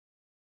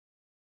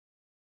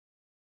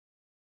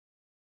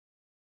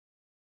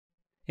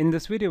In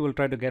this video, we'll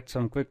try to get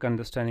some quick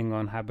understanding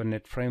on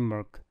Hibernate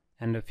framework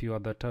and a few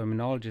other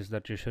terminologies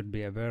that you should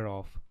be aware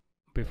of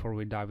before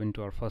we dive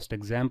into our first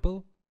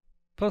example.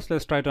 First,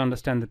 let's try to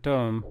understand the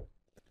term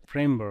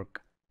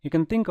framework. You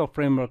can think of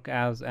framework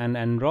as an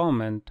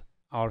environment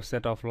or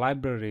set of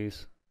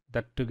libraries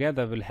that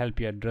together will help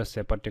you address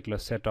a particular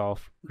set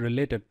of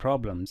related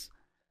problems.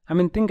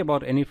 Think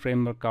about any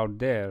framework out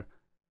there.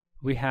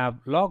 We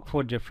have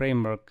Log4j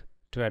framework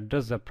to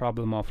address the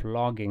problem of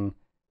logging.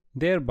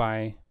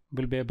 Thereby,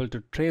 we'll be able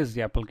to trace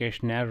the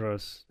application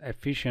errors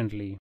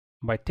efficiently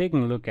by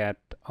taking a look at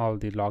all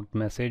the logged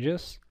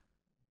messages.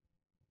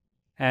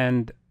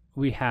 And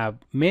we have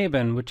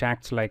Maven, which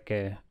acts like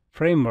a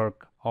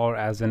framework or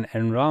as an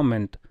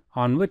environment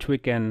on which we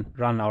can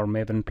run our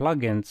Maven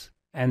plugins,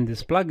 and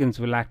these plugins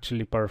will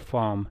actually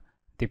perform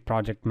the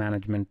project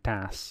management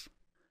tasks.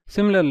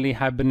 Similarly,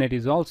 Hibernate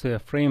is also a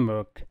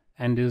framework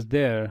and is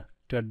there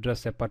to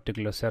address a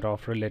particular set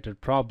of related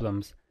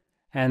problems.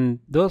 And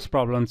those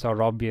problems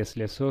are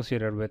obviously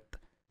associated with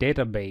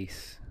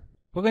database.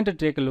 We're going to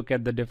take a look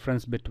at the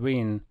difference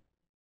between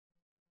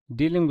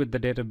dealing with the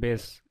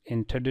database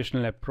in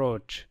traditional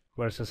approach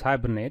versus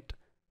Hibernate,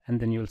 and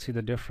then you'll see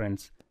the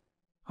difference.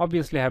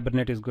 Obviously,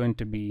 Hibernate is going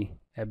to be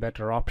a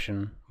better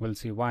option. We'll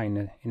see why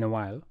in a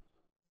while.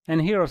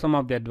 And here are some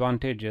of the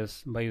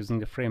advantages by using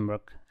the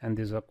framework, and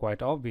these are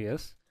quite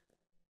obvious.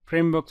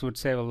 Frameworks would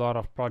save a lot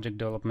of project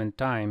development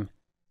time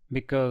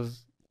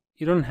because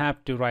you don't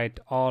have to write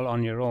all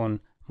on your own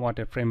what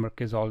a framework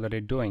is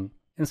already doing.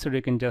 Instead,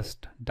 you can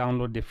just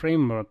download the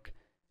framework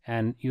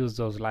and use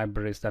those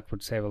libraries. That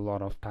would save a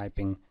lot of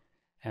typing,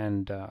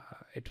 and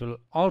it will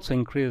also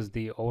increase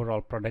the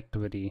overall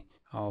productivity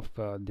of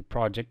the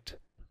project,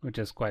 which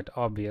is quite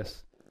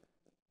obvious.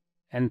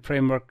 And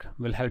framework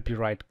will help you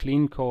write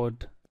clean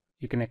code.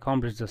 You can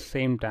accomplish the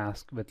same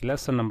task with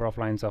lesser number of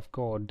lines of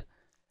code,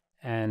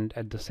 and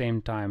at the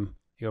same time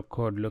your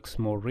code looks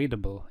more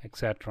readable,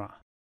 etc.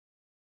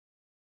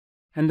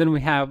 And then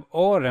we have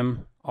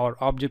ORM, or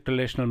Object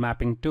Relational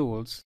Mapping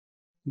Tools.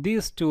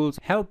 These tools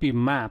help you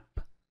map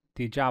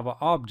the Java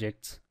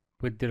objects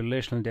with the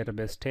relational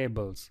database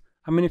tables.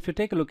 If you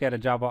take a look at a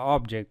Java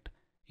object,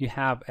 you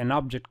have an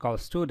object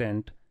called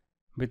student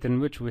within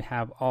which we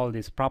have all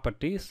these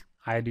properties,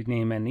 ID,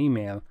 name, and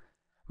email.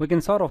 We can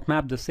sort of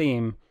map the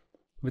same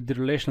with the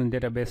relational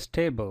database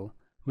table.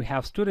 We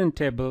have student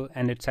table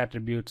and its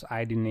attributes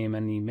ID, name,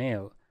 and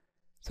email.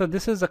 So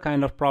this is the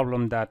kind of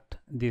problem that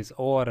these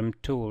ORM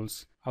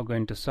tools are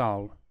going to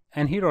solve.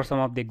 And here are some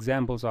of the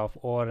examples of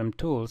ORM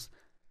tools.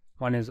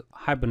 One is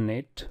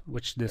Hibernate,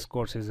 which this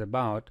course is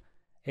about.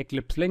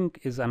 Eclipse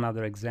Link is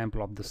another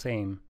example of the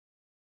same.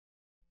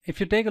 If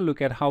you take a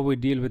look at how we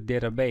deal with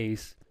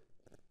database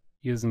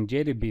using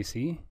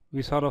JDBC,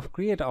 we sort of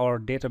create our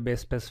database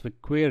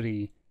specific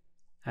query,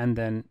 and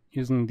then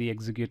using the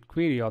execute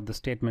query or the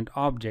statement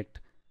object,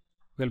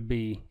 we'll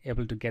be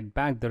able to get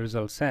back the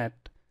result set.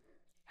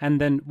 And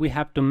then we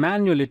have to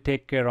manually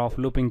take care of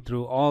looping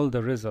through all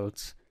the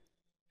results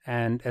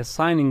and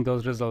assigning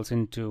those results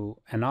into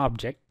an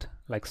object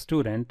like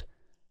student.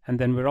 And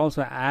then we're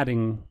also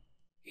adding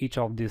each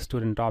of these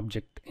student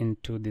object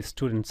into the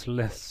students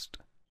list.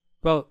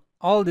 Well,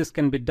 all this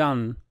can be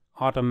done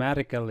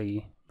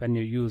automatically when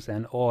you use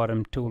an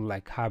ORM tool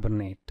like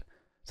Hibernate.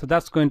 So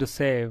that's going to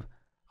save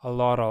a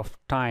lot of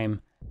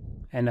time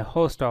and a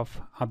host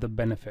of other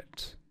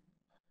benefits.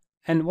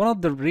 And one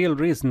of the real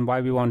reasons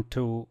why we want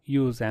to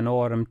use an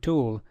ORM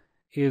tool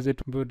is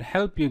it would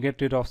help you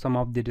get rid of some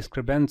of the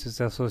discrepancies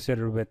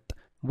associated with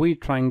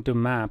trying to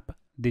map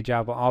the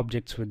Java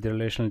objects with the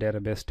relational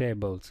database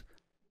tables.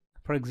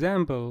 For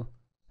example,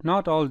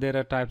 not all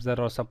data types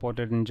that are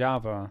supported in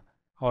Java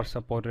are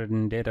supported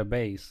in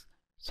database.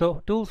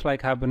 So tools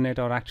like Hibernate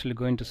are actually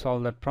going to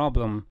solve that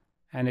problem,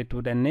 and it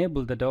would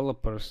enable the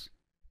developers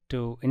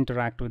to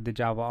interact with the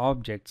Java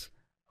objects,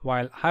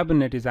 while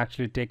Hibernate is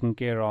actually taking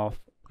care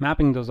of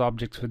mapping those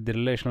objects with the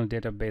relational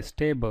database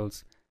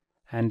tables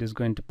and is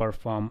going to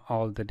perform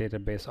all the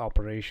database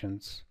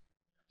operations.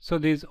 So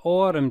these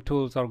ORM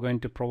tools are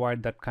going to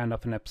provide that kind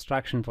of an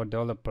abstraction for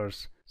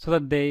developers so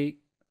that they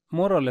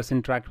more or less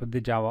interact with the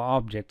Java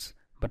objects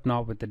but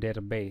not with the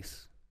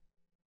database.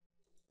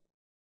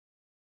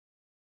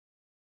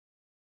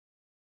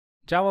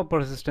 Java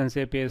Persistence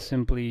API is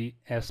simply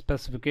a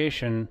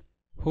specification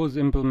whose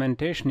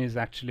implementation is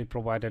actually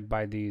provided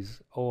by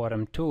these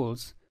ORM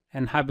tools,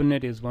 and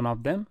Hibernate is one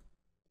of them.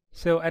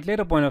 So at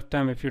later point of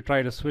time, if you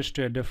try to switch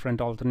to a different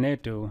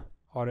alternative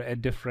or a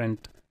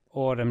different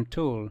ORM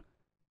tool,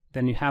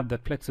 then you have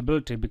that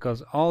flexibility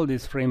because all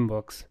these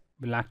frameworks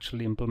will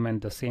actually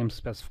implement the same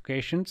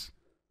specifications,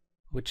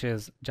 which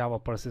is Java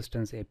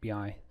Persistence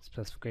API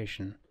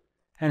specification.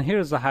 And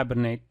here's the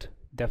Hibernate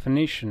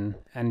definition,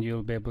 and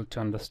you'll be able to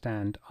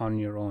understand on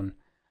your own.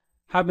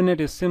 Hibernate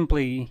is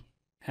simply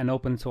an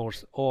open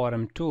source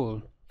ORM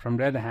tool from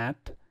Red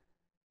Hat,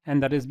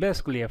 and that is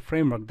basically a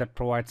framework that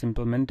provides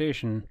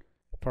implementation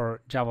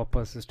for Java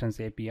Persistence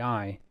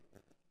API.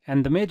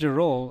 And the major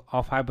role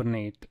of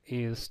Hibernate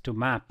is to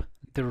map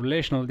the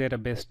relational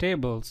database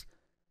tables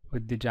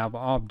with the Java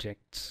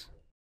objects.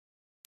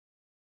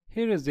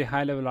 Here is the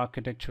high-level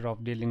architecture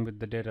of dealing with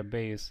the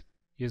database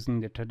using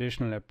the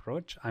traditional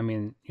approach,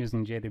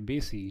 using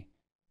JDBC.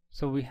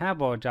 So we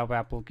have our Java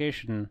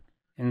application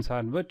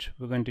inside which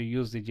we're going to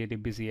use the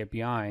JDBC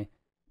API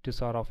to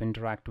sort of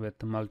interact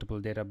with multiple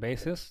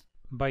databases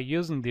by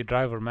using the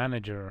driver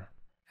manager.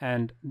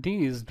 And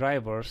these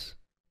drivers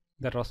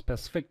that are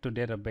specific to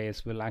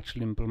database will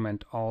actually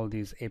implement all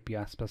these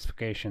API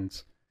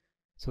specifications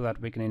so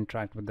that we can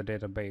interact with the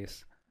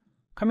database.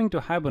 Coming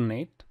to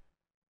Hibernate,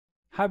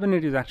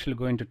 Hibernate is actually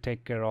going to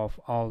take care of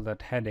all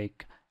that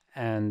headache,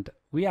 and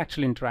we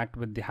actually interact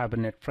with the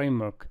Hibernate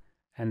framework,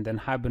 and then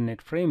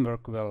Hibernate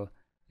framework will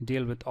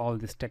deal with all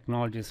these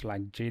technologies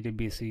like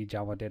JDBC,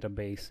 Java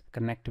Database,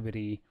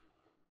 connectivity,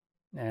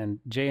 and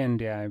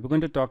JNDI. We're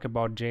going to talk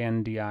about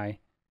JNDI,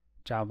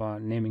 Java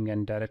Naming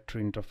and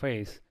Directory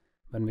Interface,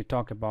 when we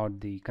talk about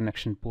the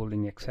connection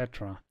pooling,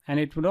 etc. And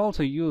it would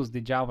also use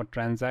the Java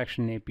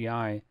Transaction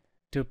API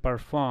to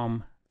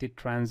perform the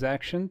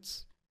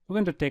transactions. We're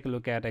going to take a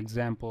look at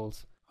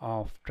examples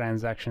of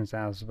transactions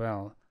as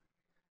well.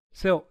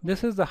 So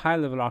this is the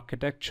high-level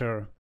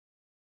architecture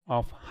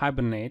of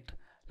Hibernate.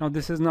 Now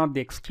this is not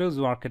the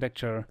exclusive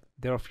architecture.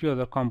 There are a few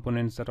other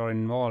components that are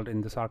involved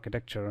in this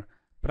architecture,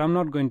 but I'm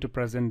not going to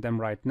present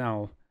them right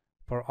now.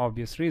 For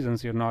obvious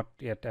reasons, you're not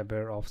yet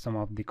aware of some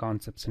of the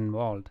concepts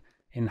involved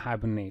in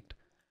Hibernate.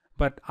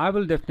 But I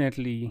will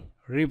definitely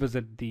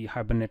revisit the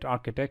Hibernate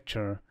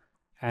architecture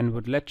and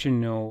would let you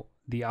know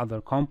the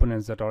other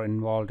components that are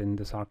involved in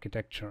this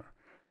architecture.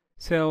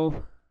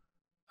 So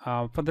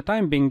for the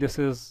time being, this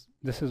is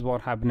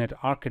what Hibernate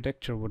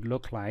architecture would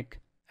look like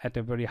at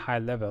a very high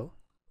level.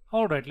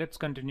 Alright, let's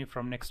continue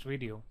from next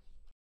video.